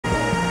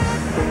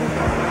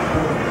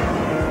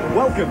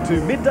Welcome to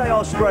Midday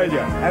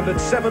Australia, and at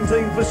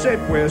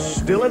 17% we're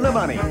still in the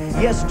money.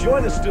 Yes,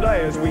 join us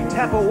today as we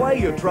tap away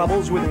your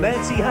troubles with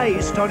Nancy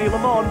Hayes, Tony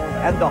Lamont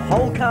and the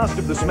whole cast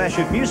of the smash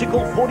hit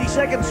musical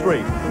 42nd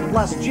Street.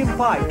 Plus Jim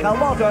Pike,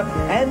 Carlotta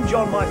and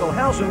John Michael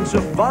Housen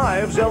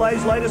survives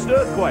LA's latest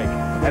earthquake.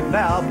 And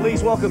now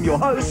please welcome your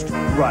host,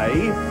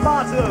 Ray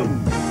Martin.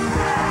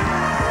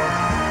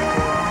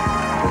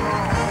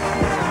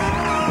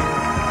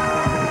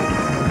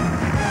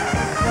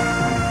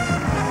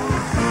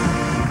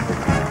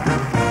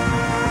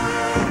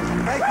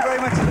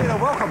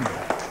 Welcome.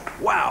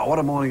 Wow, what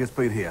a morning it's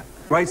been here.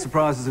 Great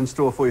surprises in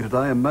store for you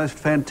today, a most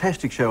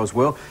fantastic show as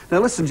well. Now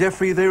listen,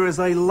 Jeffrey, there is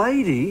a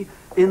lady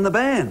in the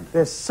band.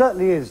 There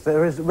certainly is.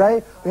 There is,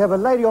 Ray. We have a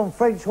lady on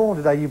French horn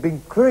today. You've been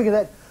querying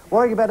that,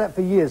 worrying about that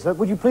for years.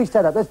 Would you please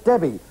stand up? That's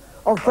Debbie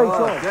on French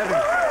horn. Debbie.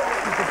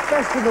 She's the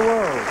best in the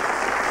world.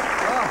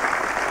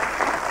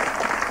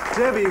 Oh.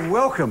 Debbie,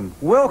 welcome.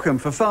 Welcome.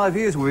 For 5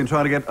 years we've been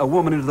trying to get a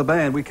woman into the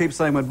band. We keep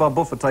saying when Bob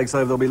Buffett takes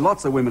over there'll be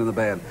lots of women in the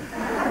band.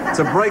 It's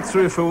a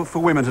breakthrough for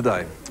women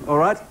today, all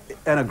right?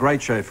 And a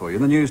great show for you.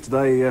 In the news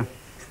today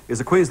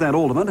is a Queensland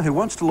alderman who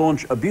wants to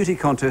launch a beauty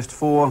contest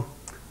for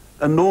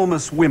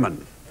enormous women.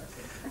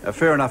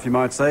 Fair enough, you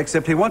might say,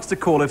 except he wants to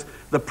call it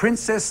the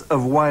Princess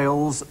of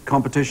Wales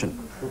Competition,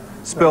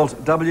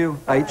 spelt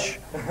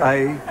W-H-A-L-E-S.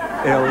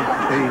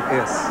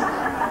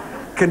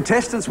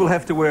 Contestants will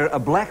have to wear a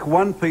black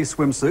one-piece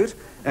swimsuit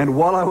and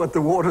wallow at the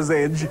water's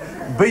edge,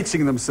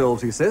 beaching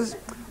themselves, he says.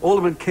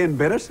 Alderman Ken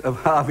Bennett of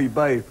Hervey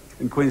Bay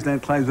in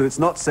Queensland claims that it's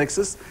not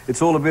sexist,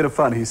 it's all a bit of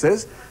fun, he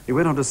says. He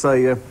went on to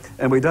say,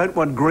 and we don't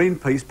want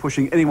Greenpeace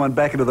pushing anyone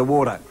back into the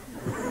water.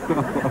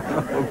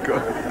 Oh,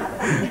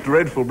 God.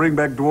 Dreadful. Bring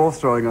back dwarf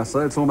throwing, I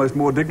say. It's almost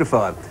more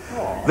dignified.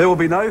 There will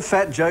be no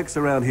fat jokes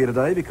around here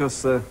today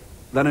because they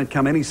don't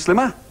come any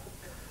slimmer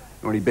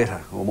or any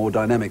better or more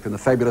dynamic than the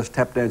fabulous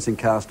tap dancing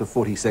cast of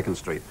 42nd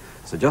Street.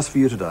 So just for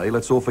you today,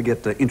 let's all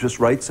forget interest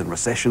rates and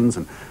recessions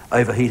and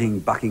overheating,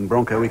 bucking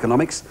Bronco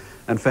economics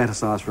and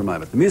fantasise for a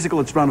moment. The musical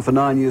that's run for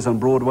 9 years on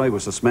Broadway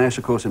was a smash,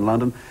 of course, in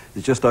London.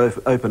 It's just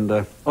opened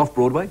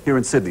off-Broadway here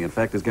in Sydney. In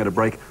fact, it's going to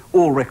break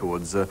all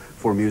records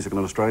for a musical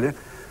in Australia.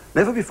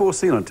 Never before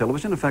seen on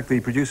television. In fact,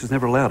 the producers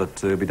never allowed it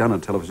to be done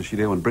on television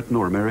studio in Britain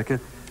or America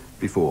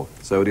before.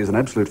 So it is an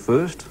absolute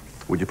first.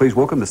 Would you please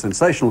welcome the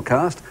sensational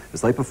cast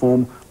as they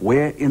perform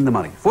We're in the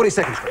Money.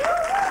 42nd Street.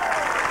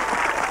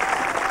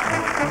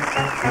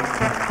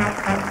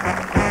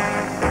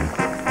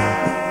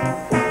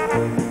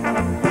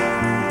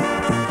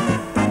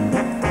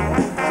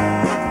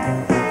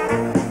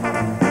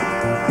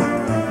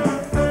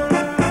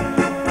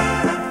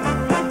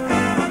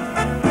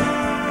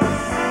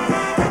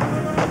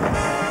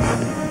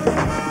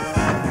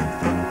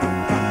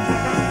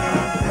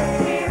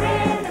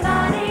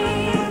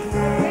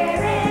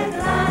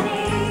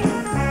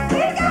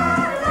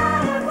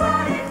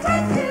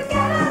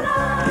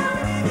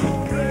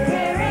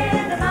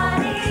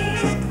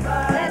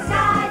 Let's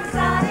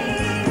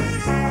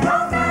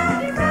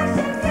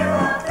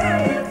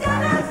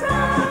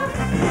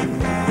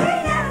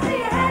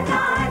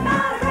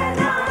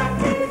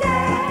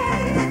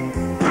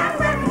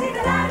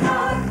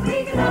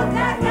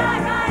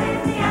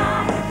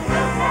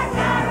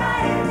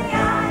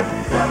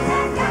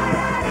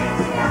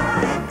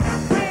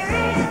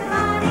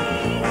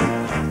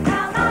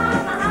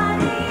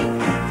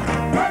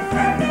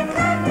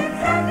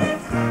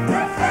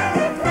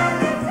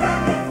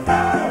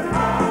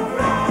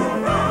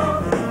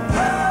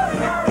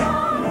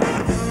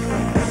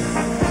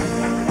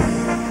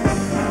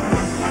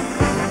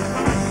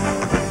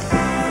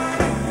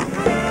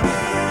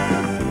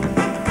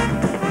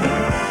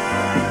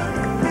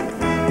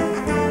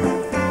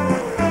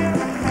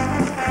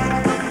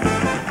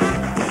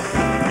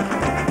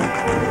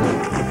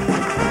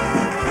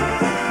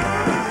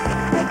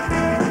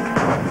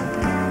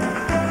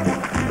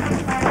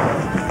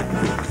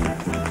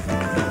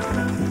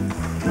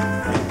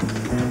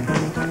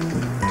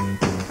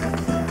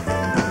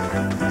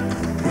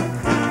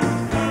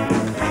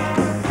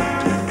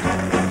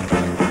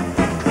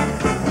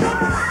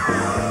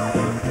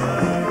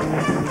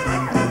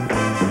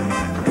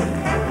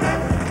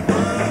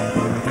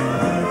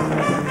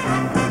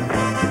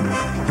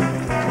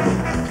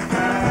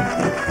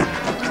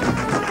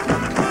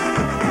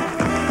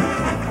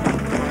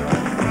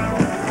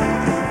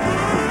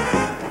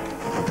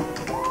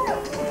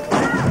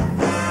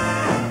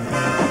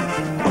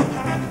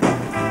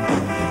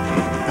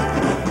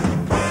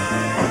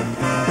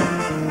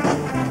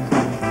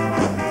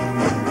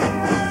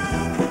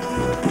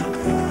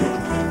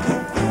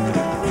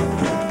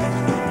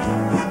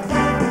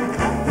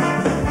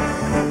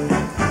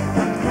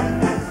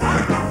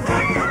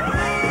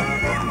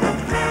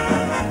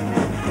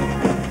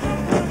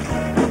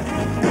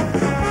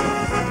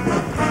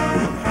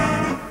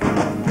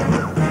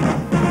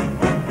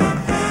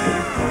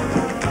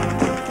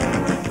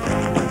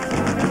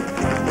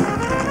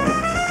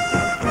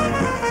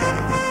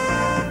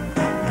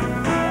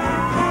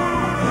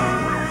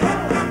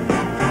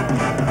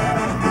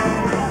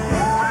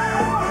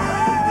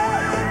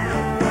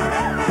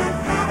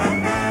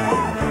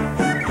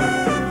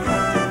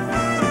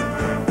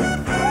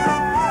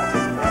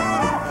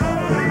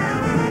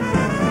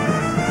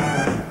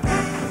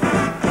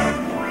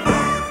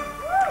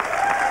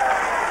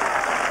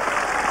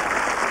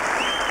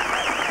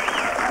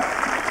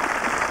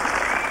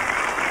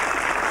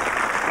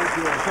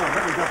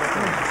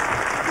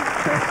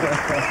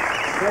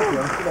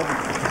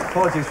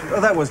Apologies.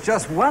 Oh, that was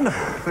just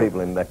wonderful. People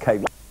in the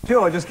Cape.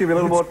 Sure, I'll just give you a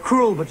little more.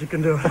 Cruel, but you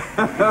can do it.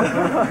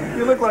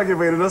 You look like you've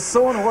been in a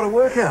sauna. What a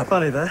workout.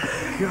 Funny that.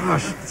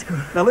 Gosh. That's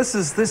good. Now, this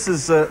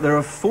is there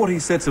are 40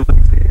 sets of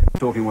legs here.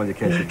 Talking while you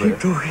catch your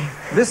breath. Keep talking.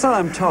 This,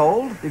 I'm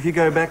told, if you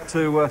go back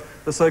to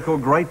the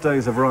so-called great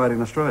days of variety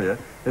in Australia,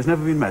 there's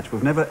never been matched.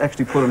 We've never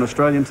actually put on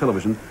Australian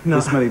television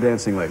this many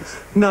dancing legs.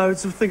 No, I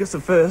think it's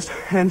the first,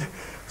 and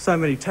so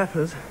many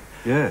tappers.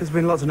 Yeah. There's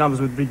been lots of numbers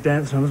with big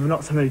dance numbers, but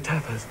not so many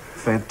tappers.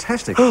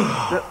 Fantastic.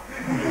 I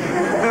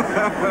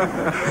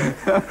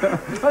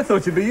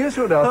thought you'd be used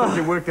to it now. I thought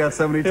you worked out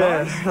so many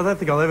times. Yeah, I don't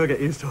think I'll ever get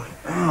used to it.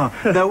 Oh.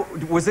 Now,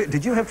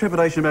 did you have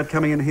trepidation about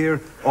coming in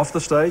here off the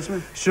stage?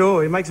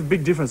 Sure, it makes a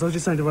big difference. I was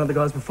just saying to one of the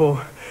guys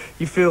before,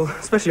 you feel,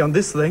 especially on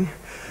this thing,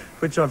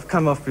 which I've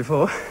come off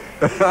before.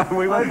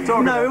 We won't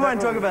talk about that. No, we won't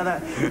talk about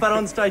that. But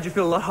on stage you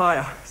feel a lot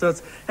higher, so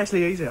it's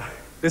actually easier.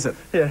 Is it?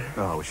 Yeah.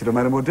 Oh, we should have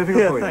made it more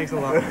difficult for you. Thanks a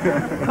lot.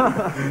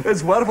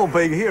 It's wonderful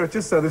being here. It's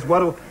just so this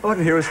wonderful... All I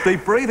can hear is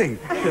deep breathing.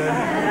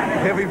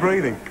 Heavy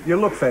breathing. You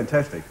look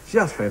fantastic.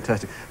 Just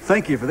fantastic.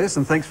 Thank you for this,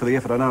 and thanks for the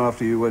effort. I know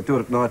after you do it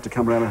at night, to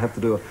come around and have to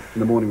do it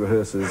in the morning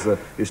rehearse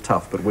is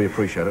tough, but we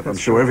appreciate it. I'm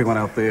sure everyone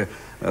out there,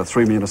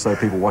 3 million or so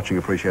people watching,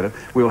 appreciate it.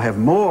 We'll have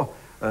more,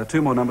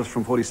 2 more numbers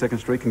from 42nd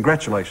Street.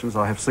 Congratulations.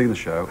 I have seen the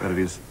show, and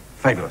it is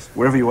fabulous.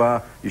 Wherever you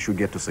are, you should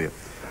get to see it.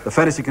 The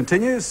fantasy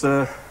continues.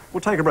 We'll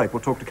take a break.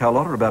 We'll talk to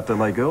Carlotta about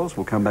Les Girls.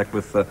 We'll come back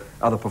with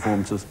other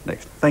performances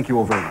next. Thank you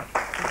all very much.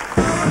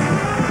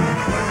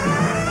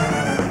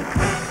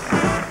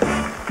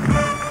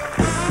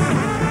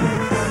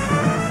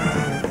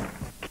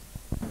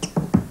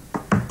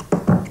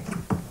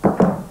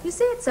 You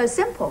see, it's so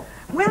simple.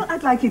 Well,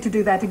 I'd like you to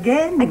do that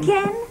again.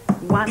 Again?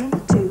 1 and a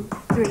 2,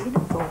 3 and a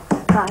 4,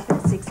 5 and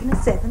a 6 and a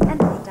 7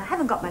 and 8. I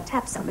haven't got my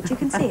taps on, but you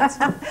can see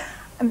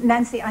it.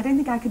 Nancy, I don't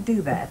think I could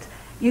do that.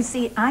 You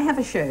see, I have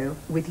a show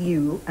with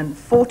you and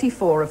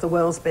 44 of the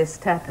world's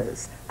best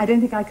tappers. I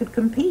don't think I could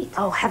compete.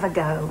 Oh, have a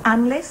go.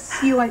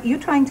 Unless you're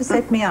trying to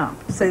set me up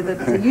so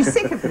that you're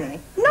sick of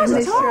me. Not in at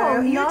this all, show.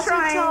 You're not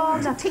trying at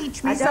all. to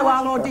teach me, I don't so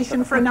want I'll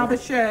audition for another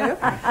show.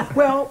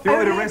 Well, Do you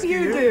want me to only if rescue you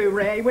you? do,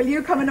 Ray. Will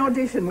you come and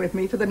audition with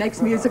me to the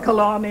next musical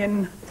on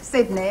in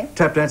Sydney?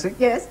 Tap dancing?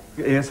 Yes.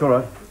 Yes, all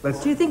right.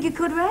 Do you think you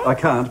could, Ray? I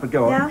can't, but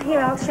go on. Now, here,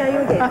 I'll show you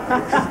again.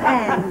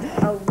 And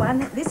a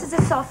 1... This is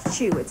a soft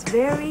shoe. It's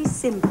very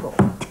simple.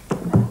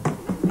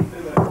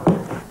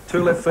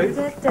 2 left feet.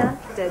 Da, da,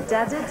 da,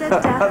 da,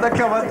 da, da.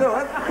 Come on, do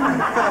it.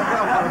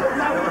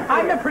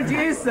 I'm a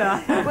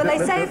producer. Well, they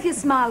say if you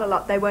smile a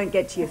lot, they won't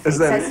get to your feet. Is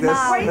that So it?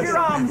 smile. Wave your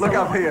arms Look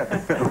a up lot. here.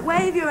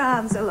 Wave your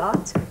arms a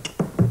lot.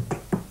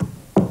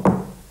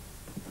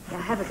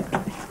 Now, have a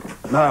go.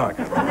 No, I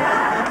can't.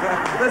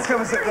 Let's come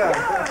and sit down.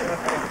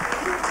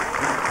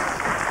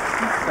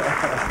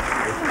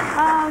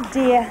 Oh,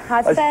 dear.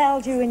 I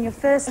failed you in your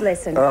first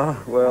lesson. Oh,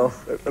 well,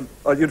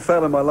 you'd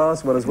fail in my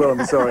last one as well,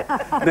 I'm sorry.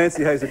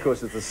 Nancy Hayes, of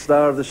course, is the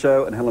star of the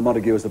show, and Helen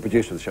Montague is the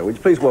producer of the show. Would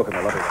you please welcome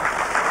her? Lovely.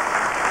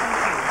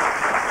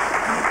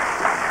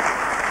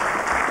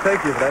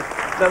 Thank you for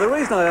that. Now, the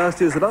reason I asked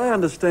you is that I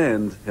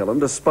understand, Helen,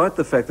 despite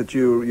the fact that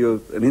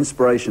you're an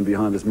inspiration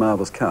behind this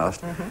marvellous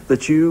cast,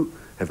 that you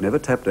have never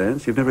tap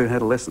danced, you've never even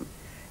had a lesson.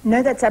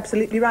 No, that's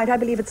absolutely right. I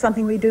believe it's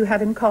something we do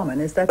have in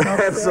common. Is that not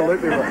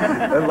Absolutely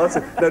right. And lots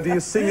of... Now, do you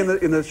sing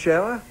in the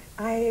shower?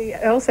 I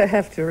also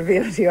have to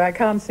reveal to you I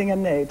can't sing a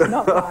note.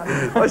 Not one.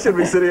 I should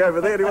be sitting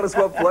over there. Do you want to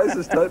swap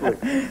places? Totally.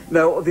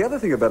 Now, the other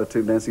thing about it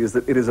too, Nancy, is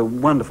that it is a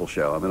wonderful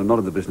show. I mean, I'm not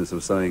in the business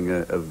of saying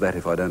of that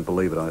if I don't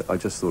believe it. I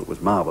just thought it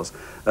was marvellous.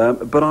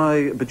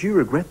 But you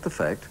regret the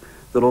fact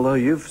that although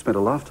you've spent a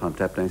lifetime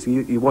tap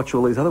dancing, you watch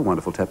all these other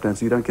wonderful tap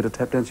dancers, you don't get a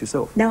tap dance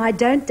yourself. No, I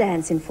don't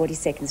dance in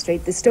 42nd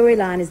Street. The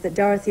storyline is that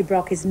Dorothy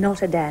Brock is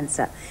not a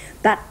dancer.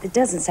 But it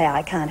doesn't say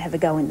I can't have a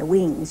go in the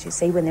wings. You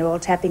see, when they're all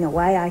tapping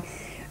away, I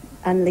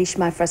unleash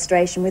my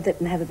frustration with it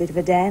and have a bit of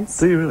a dance.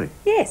 Do you really?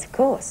 Yes, of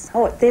course.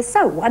 Oh, they're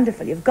so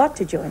wonderful. You've got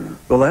to join them.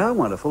 Well, they are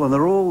wonderful, and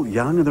they're all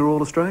young, and they're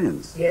all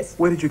Australians. Yes.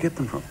 Where did you get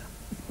them from?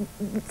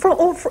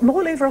 From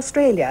all over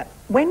Australia.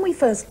 When we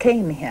first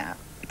came here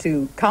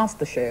to cast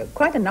the show,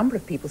 quite a number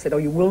of people said, oh,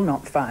 you will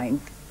not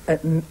find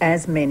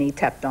as many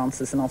tap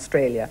dancers in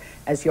Australia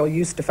as you're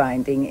used to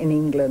finding in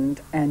England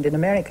and in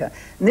America.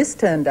 And this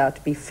turned out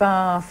to be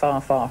far,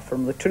 far, far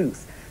from the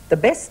truth. The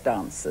best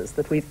dancers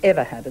that we've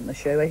ever had in the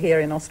show are here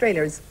in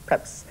Australia, as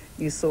perhaps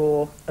you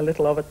saw a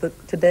little of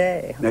it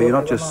today. Now, you're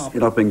not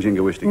being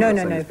jingoistic. No,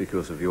 no. no.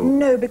 Because of your...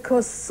 No,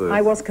 because birth.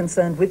 I was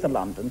concerned with the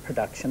London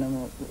production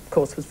and, of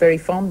course, was very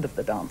fond of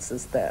the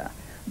dancers there.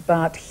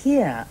 But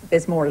here,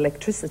 there's more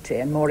electricity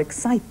and more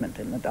excitement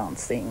in the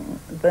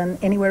dancing than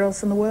anywhere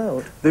else in the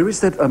world. There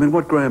is that, I mean,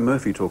 what Graham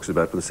Murphy talks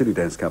about with the City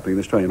Dance Company and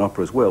the Australian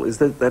Opera as well, is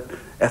that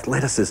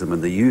athleticism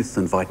and the youth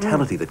and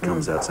vitality that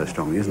comes out so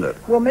strongly, isn't it?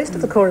 Well, most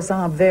of the chorus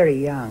are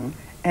very young,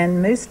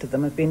 and most of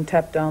them have been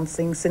tap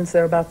dancing since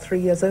they're about 3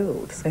 years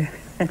old. So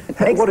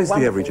What is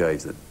the average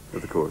age then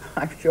of the chorus?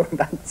 I'm sure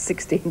about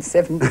 16,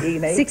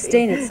 17, 18.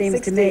 16, it seems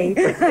 16. to me.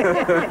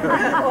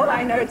 All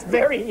I know, it's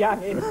very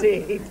young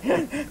indeed.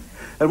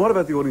 And what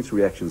about the audience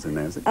reactions then,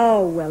 Nancy?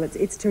 Oh, well,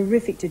 it's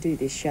terrific to do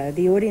this show.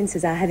 The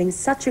audiences are having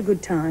such a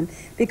good time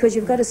because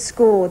you've got a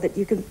score that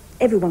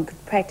everyone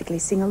could practically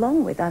sing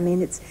along with. I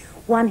mean, it's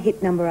one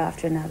hit number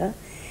after another.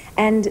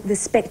 And the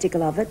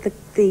spectacle of it,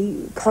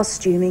 the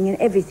costuming and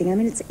everything. I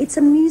mean, it's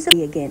a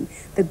musical again,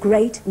 the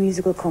great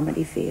musical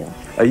comedy feel.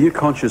 Are you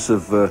conscious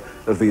of the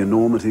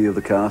enormity of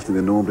the cast and the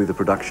enormity of the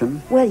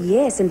production? Well,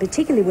 yes, and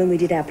particularly when we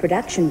did our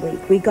production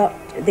week,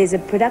 there's a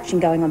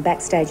production going on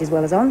backstage as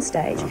well as on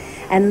stage,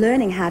 and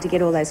learning how to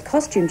get all those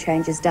costume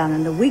changes done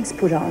and the wigs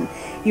put on,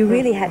 you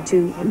really had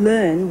to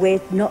learn where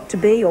not to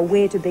be or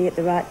where to be at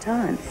the right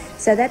time.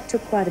 So that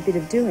took quite a bit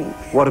of doing.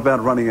 What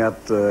about running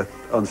out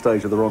on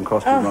stage with the wrong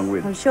costume, wrong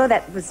wig? I'm sure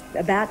that was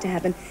about to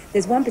happen.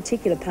 There's one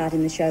particular part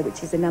in the show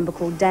which is a number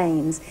called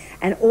Dames,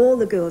 and all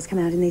the girls come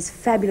out in these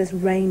fabulous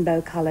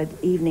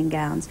rainbow-coloured evening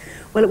gowns.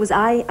 Well,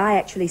 I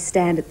actually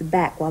stand at the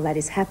back while that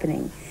is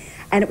happening.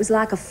 And it was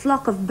like a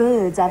flock of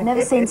birds. I've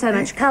never seen so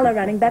much colour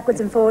running backwards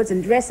and forwards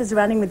and dresses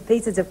running with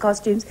pieces of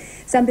costumes.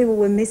 Some people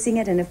were missing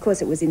it, and of course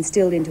it was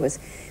instilled into us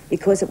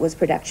because it was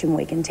production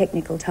week and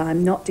technical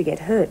time not to get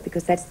hurt,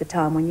 because that's the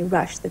time when you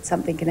rush that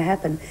something can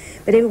happen.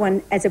 But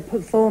everyone, as a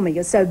performer,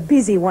 you're so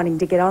busy wanting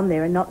to get on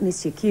there and not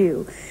miss your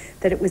cue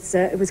that it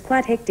was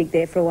quite hectic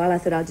there for a while. I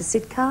thought I'll just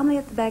sit calmly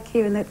at the back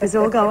here and let this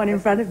all go on in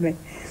front of me.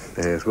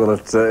 Yes, well,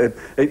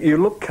 you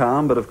look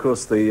calm, but of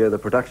course the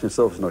production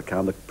itself is not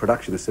calm. The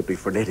production is simply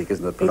frenetic,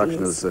 isn't it?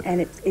 Production is and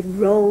it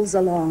rolls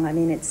along. I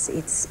mean, it's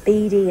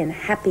speedy and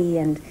happy,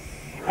 and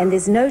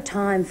there's no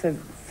time for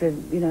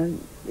you know.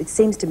 It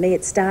seems to me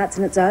it starts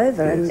and it's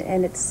over, yes.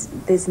 and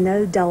there's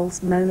no dull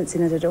moments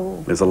in it at all.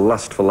 There's a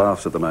lust for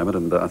laughs at the moment,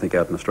 and I think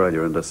out in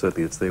Australia, and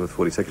certainly it's there with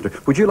 42nd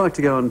Street. Would you like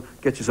to go and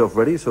get yourself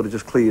ready, sort of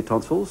just clear your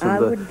tonsils and I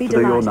would be to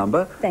do your delighted.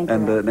 number? Thank you,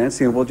 and Rob.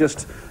 Nancy, and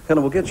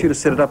Helen, we'll get you to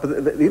set it up.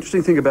 The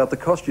interesting thing about the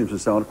costumes and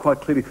so on, quite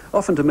clearly,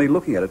 often to me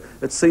looking at it,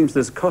 it seems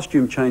there's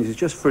costume changes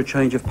just for a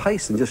change of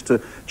pace and just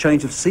a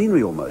change of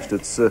scenery almost.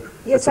 It's a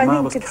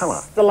marvellous colour.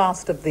 It's the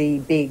last of the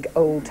big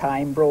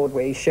old-time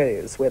Broadway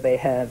shows where they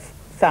have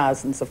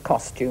thousands of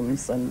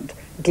costumes and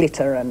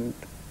glitter and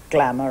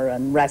glamour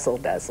and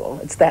razzle-dazzle.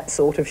 It's that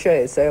sort of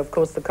show. So, of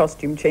course, the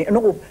costume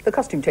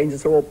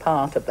changes are all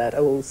part of that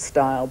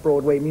old-style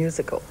Broadway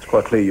musical. It's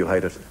quite clear you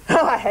hate it.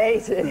 Oh, I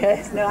hate it,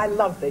 yes. No, I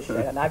love this show,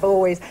 and I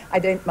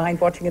don't mind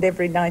watching it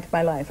every night of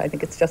my life. I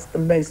think it's just the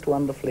most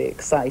wonderfully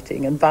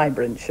exciting and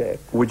vibrant show.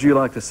 Would you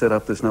like to set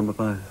up this number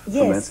for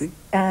Nancy?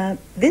 Yes.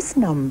 This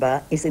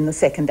number is in the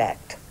second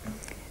act.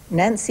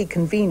 Nancy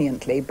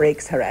conveniently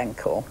breaks her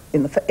ankle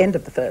in the end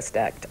of the first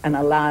act and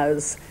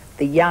allows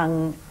the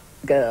young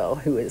girl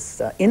who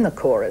is in the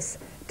chorus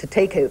to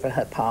take over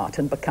her part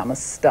and become a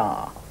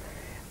star.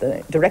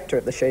 The director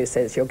of the show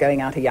says, "You're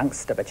going out a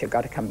youngster, but you've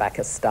got to come back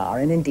a star,"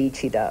 and indeed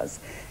she does.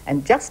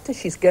 And just as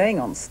she's going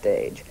on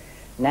stage,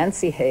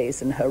 Nancy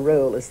Hayes, in her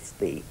role as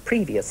the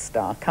previous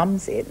star,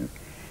 comes in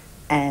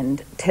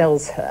and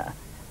tells her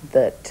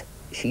that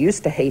she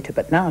used to hate her,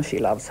 but now she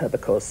loves her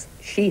because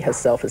she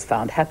herself has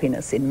found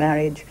happiness in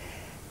marriage,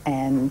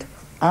 and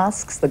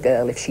asks the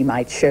girl if she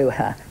might show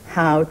her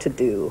how to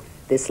do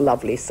this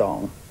lovely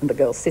song. And the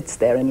girl sits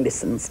there and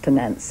listens to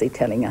Nancy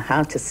telling her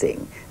how to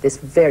sing this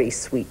very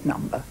sweet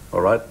number.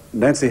 All right.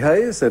 Nancy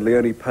Hayes and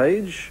Leonie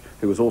Page,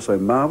 who was also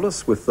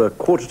marvellous, with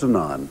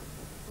 8:45.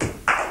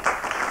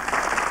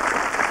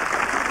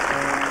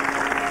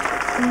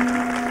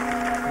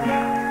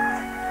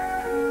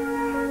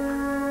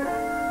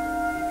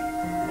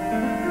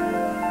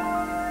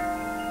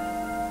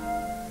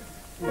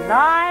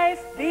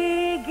 Life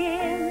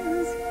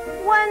begins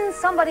when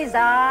somebody's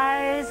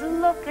eyes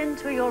look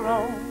into your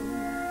own.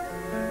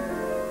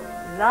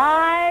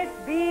 Life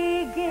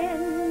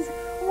begins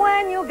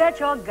when you get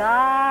your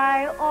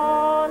guy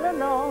all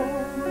alone.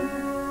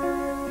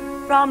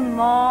 From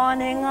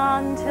morning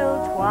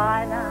until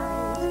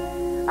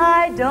twilight,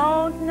 I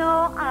don't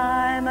know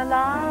I'm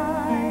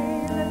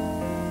alive,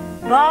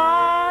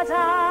 but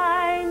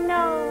I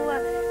know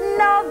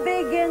love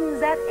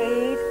begins at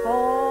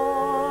 8:45.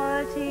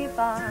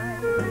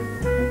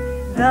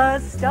 The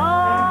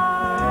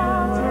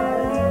stars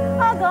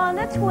are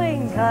gonna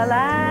twinkle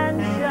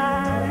and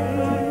shine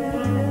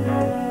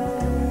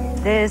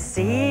this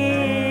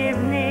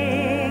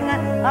evening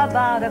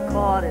about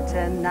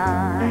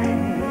 8:45.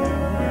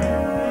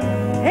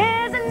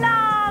 His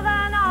love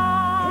and I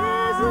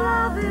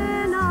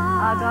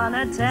are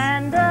gonna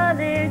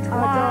tenderly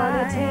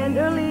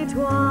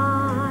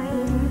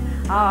twine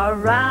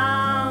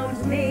around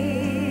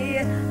me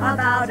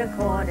about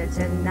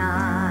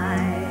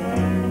 8:45.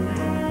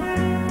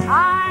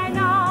 I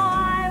know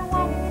I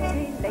won't be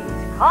late,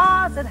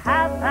 'cause at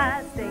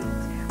 8:30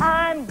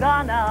 I'm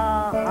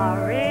gonna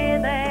hurry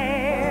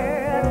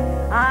there.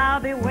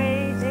 I'll be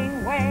waiting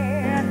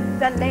where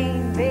the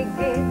lane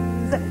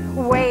begins,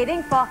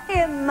 waiting for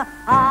him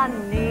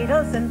on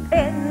needles and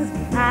pins,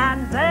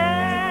 and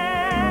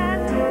then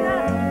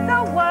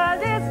the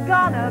world is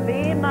gonna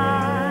be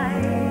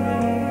mine.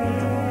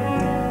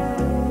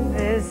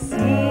 This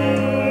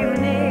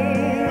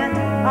evening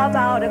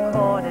about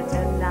 8:45.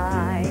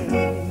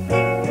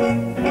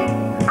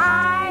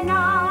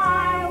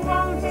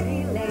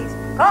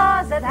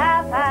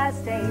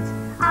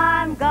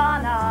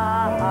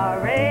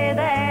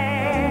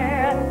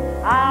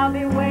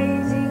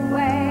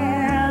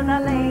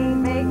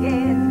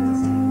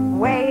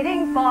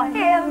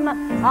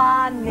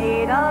 on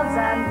needles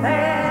and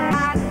pins.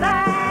 And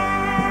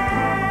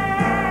then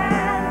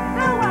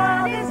the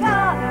world is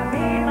gonna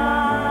be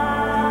mine.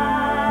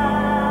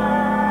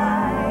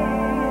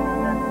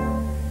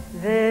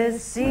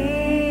 This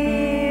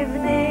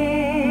evening,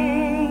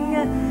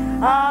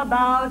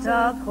 about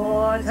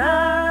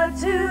 8:45.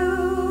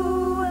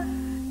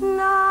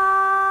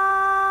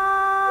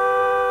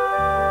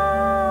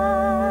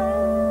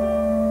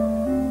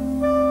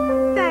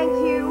 Thank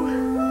you.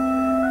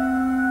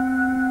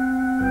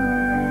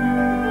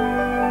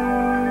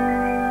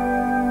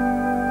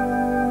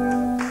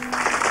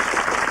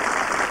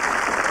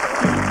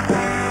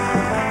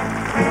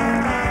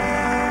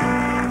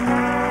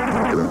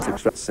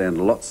 And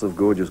lots of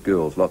gorgeous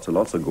girls, lots and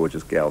lots of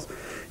gorgeous gals.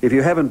 If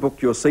you haven't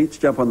booked your seats,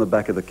 jump on the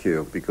back of the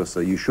queue, because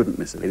you shouldn't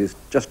miss it. It is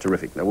just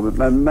terrific. No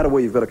matter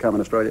where you've got to come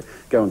in Australia,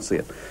 go and see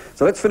it.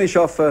 So let's finish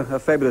off a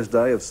fabulous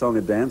day of song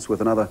and dance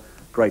with another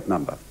great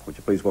number. Would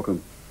you please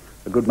welcome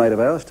a good mate of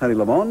ours, Tony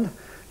Lamond,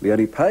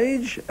 Leonie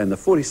Page, and the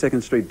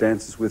 42nd Street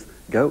Dancers with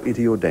Go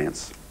Into Your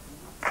Dance.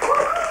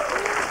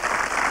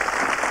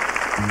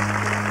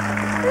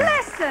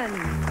 Listen!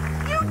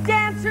 You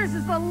dancers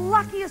is the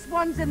luckiest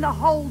ones in the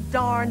whole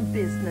darn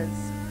business.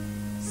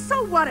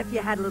 So what if you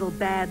had a little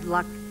bad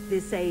luck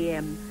this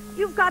AM?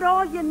 You've got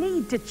all you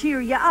need to cheer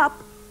you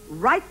up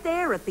right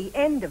there at the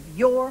end of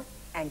your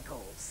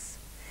ankles.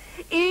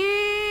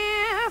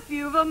 If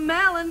you've a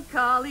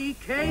melancholy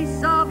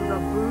case of the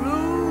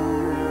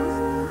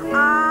blues,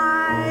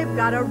 I've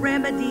got a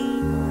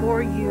remedy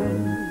for you.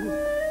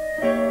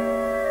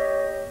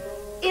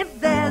 If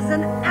there's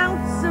an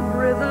ounce of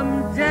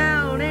rhythm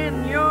down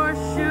in your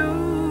shoes,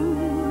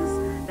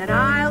 then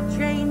I'll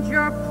change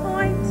your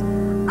point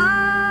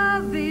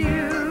of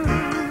view.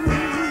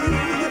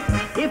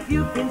 If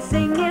you can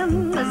sing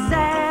in the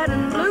sad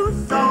and blue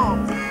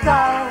song,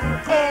 Go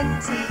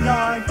into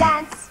your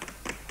dance.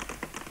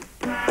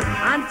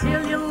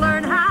 until you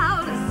learn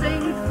how to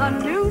sing a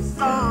new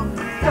song.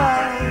 Go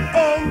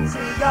into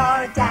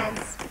your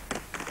dance.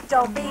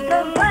 Don't be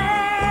complaining.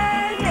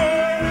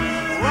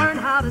 Learn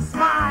how to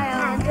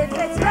smile. And if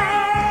it's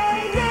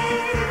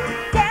raining,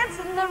 dance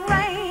in the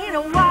rain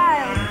a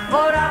while.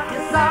 Put up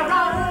your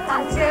sorrow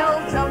until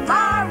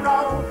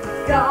tomorrow.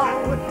 Go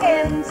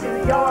into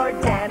your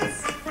dance.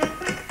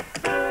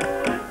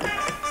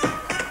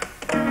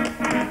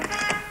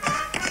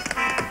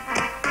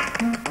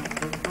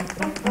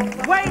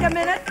 Wait a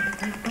minute.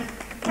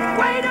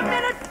 Wait a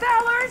minute,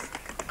 fellers.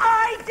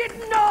 I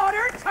didn't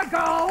order to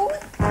go.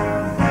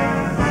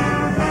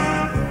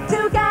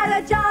 To get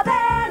a job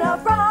in a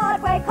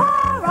Broadway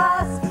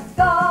chorus,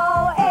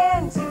 go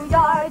into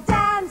your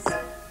dance.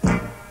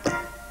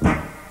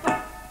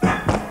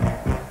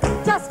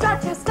 Just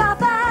stretch your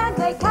stuff and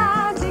they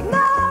can't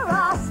ignore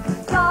us.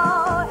 Go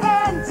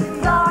into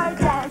your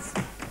dance.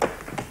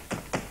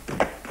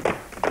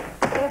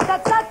 If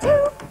it's a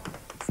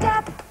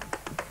two-step,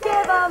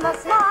 give 'em a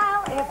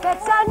smile. If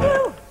it's a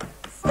new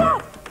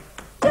step,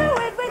 do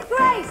it with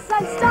grace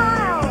and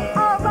style.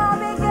 A raw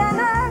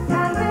beginner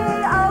can be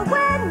a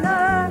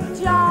winner.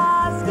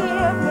 Just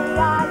give me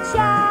a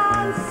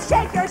chance.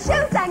 Shake your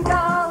shoes and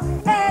go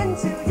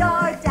into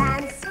your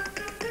dance.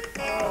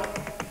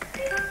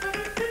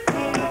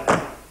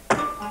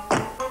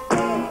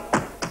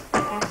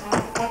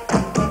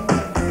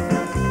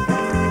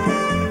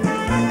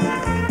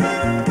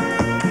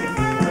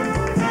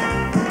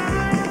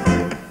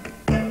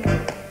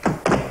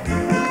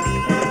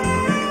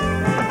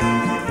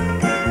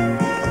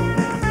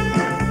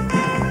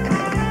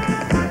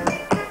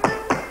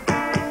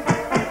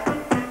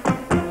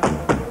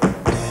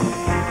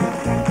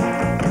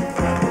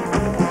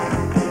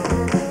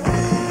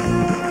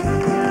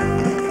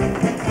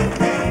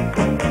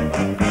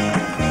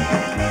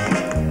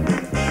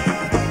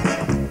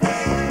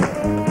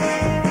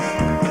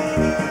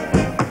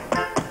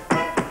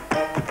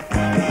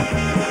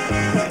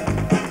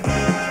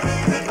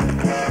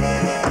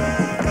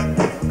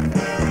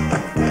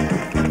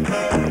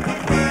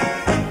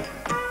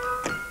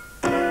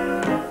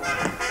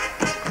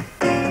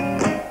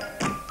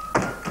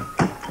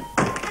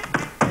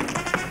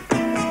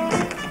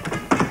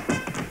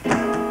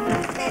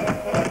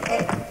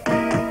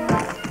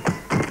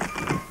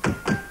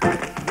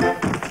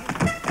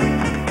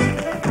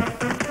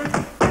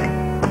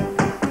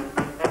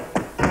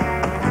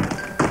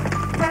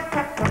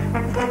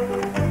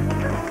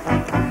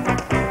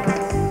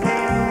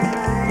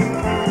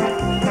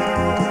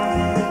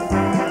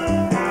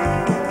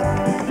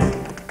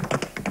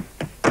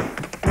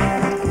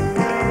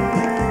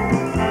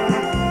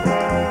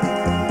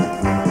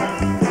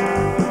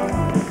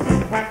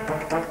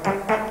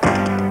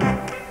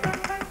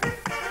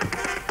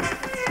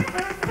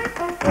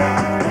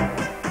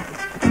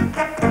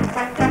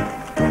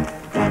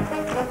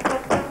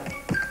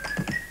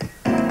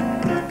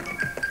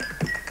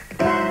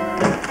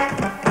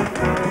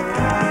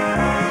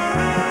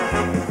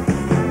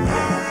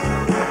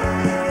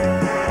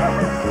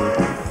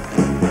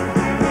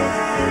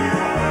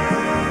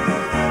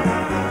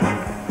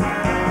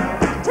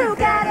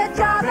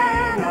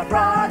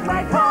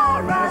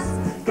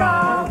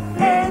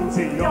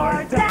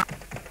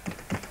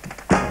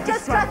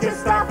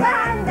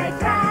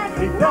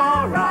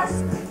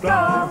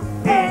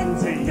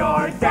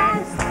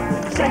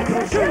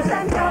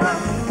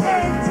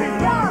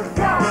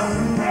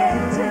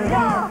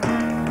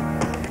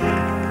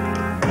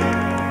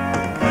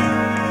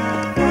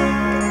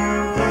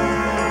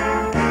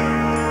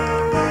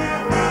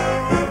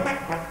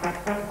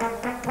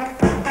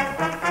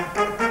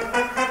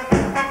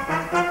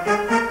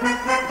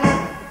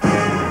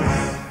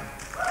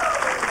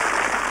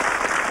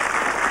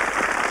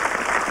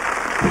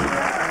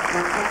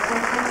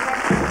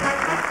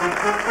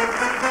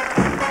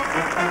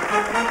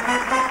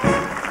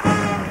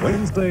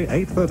 Wednesday,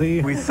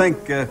 8:30. We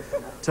thank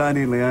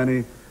Tony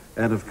Leone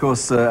and, of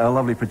course, our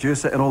lovely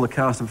producer and all the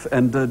cast of...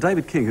 And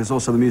David King is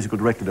also the musical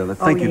director down there.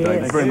 Thank you, yes.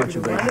 David, very much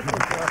indeed.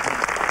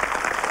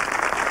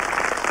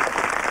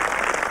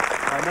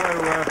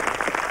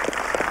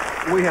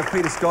 We have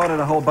Peter Scott and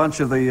a whole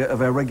bunch of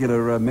our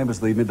regular members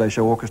of the Midday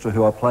Show Orchestra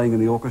who are playing in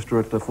the orchestra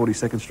at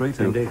 42nd Street.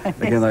 Indeed.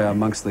 Again, they are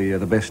amongst the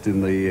best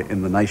in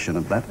the nation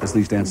at that, as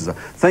these dancers are.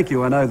 Thank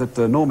you. I know that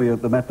normally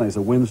the matinees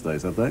are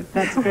Wednesdays, aren't they?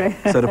 That's great.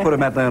 So to put a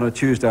matinee on a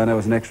Tuesday, I know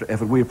is an extra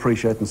effort. We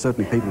appreciate it, and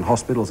certainly people in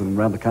hospitals and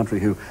around the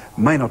country who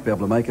may not be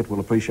able to make it will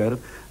appreciate it.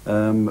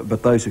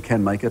 But those who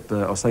can make it,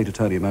 I'll say to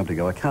Tony a moment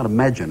ago, I can't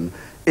imagine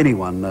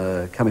anyone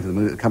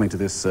coming to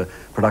this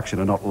production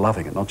and not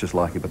loving it, not just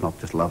liking it, but not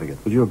just loving it.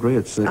 Would you agree?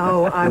 It's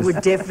Oh, I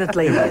would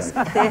definitely. Yes.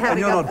 They're having and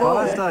you're not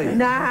biased, are you?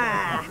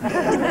 Nah.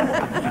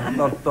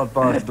 Not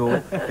biased at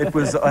all. It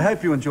was. I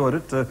hope you enjoyed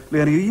it,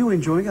 Leonie. Are you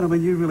enjoying it? I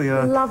mean, you really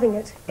are. Loving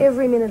it,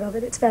 every minute of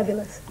it. It's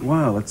fabulous.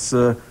 Wow, it's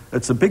a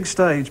big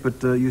stage,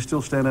 but you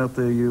still stand out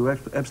there. You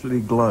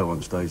absolutely glow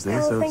on stage there.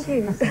 Oh, so thank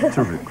it's you.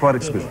 Terrific, quite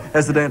exquisite.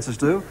 As the dancers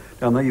do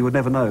down there. You would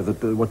never know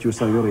that what you were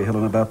saying earlier,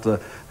 Helen, about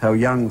how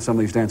young some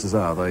of these dancers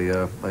are.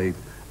 They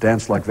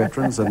dance like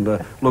veterans and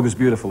look as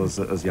beautiful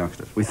as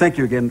youngsters. We thank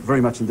you again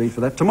very much indeed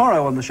for that.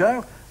 Tomorrow on the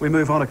show, we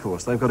move on, of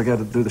course. They've got to go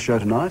to do the show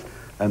tonight,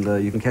 and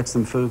you can catch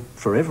them for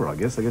forever, I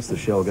guess. I guess the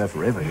show will go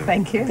forever.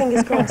 Thank you.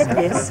 Fingers crossed.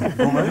 Yes.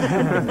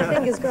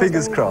 Fingers crossed.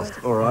 Fingers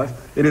crossed. All right.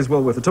 It is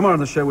well worth it. Tomorrow on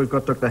the show, we've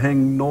got Dr.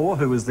 Hang Nor,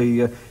 who is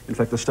in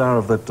fact, the star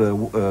of that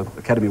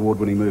Academy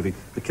Award-winning movie,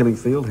 The Killing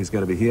Field. He's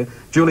going to be here.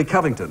 Julie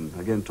Covington,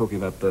 again,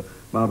 talking about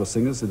marvellous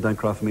singers in Don't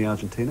Cry For Me,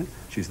 Argentina.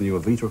 She's the new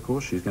Evita, of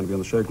course. She's going to be on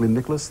the show. Glyn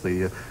Nicholas,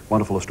 the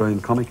wonderful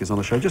Australian comic, is on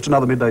the show. Just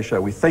another midday show.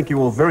 We thank you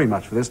all very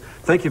much for this.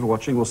 Thank you for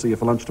watching. We'll see you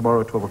for lunch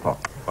tomorrow at 12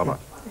 o'clock. Bye-bye.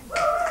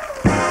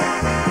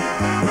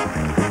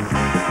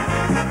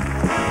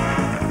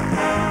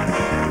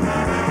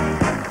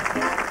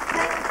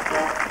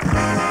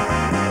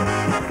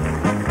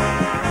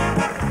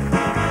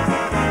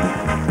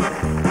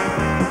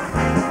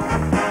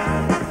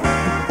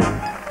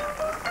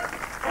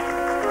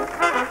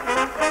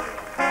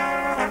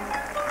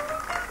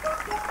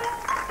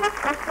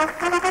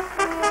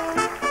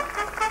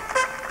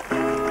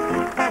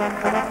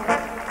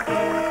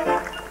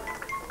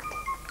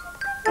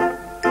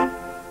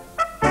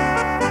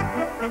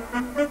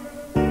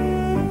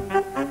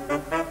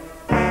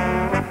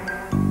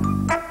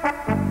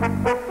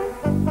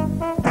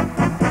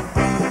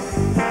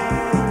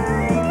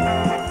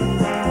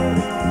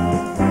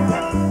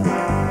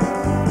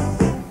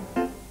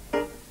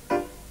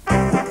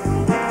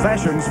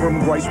 Fashions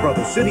from Grace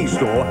Brothers City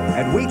Store,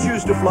 and we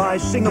choose to fly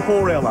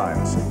Singapore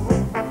Airlines.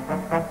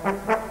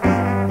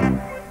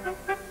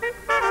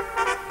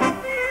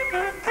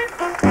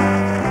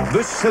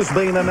 This has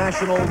been a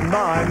National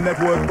 9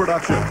 Network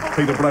production.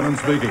 Peter Brennan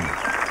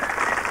speaking.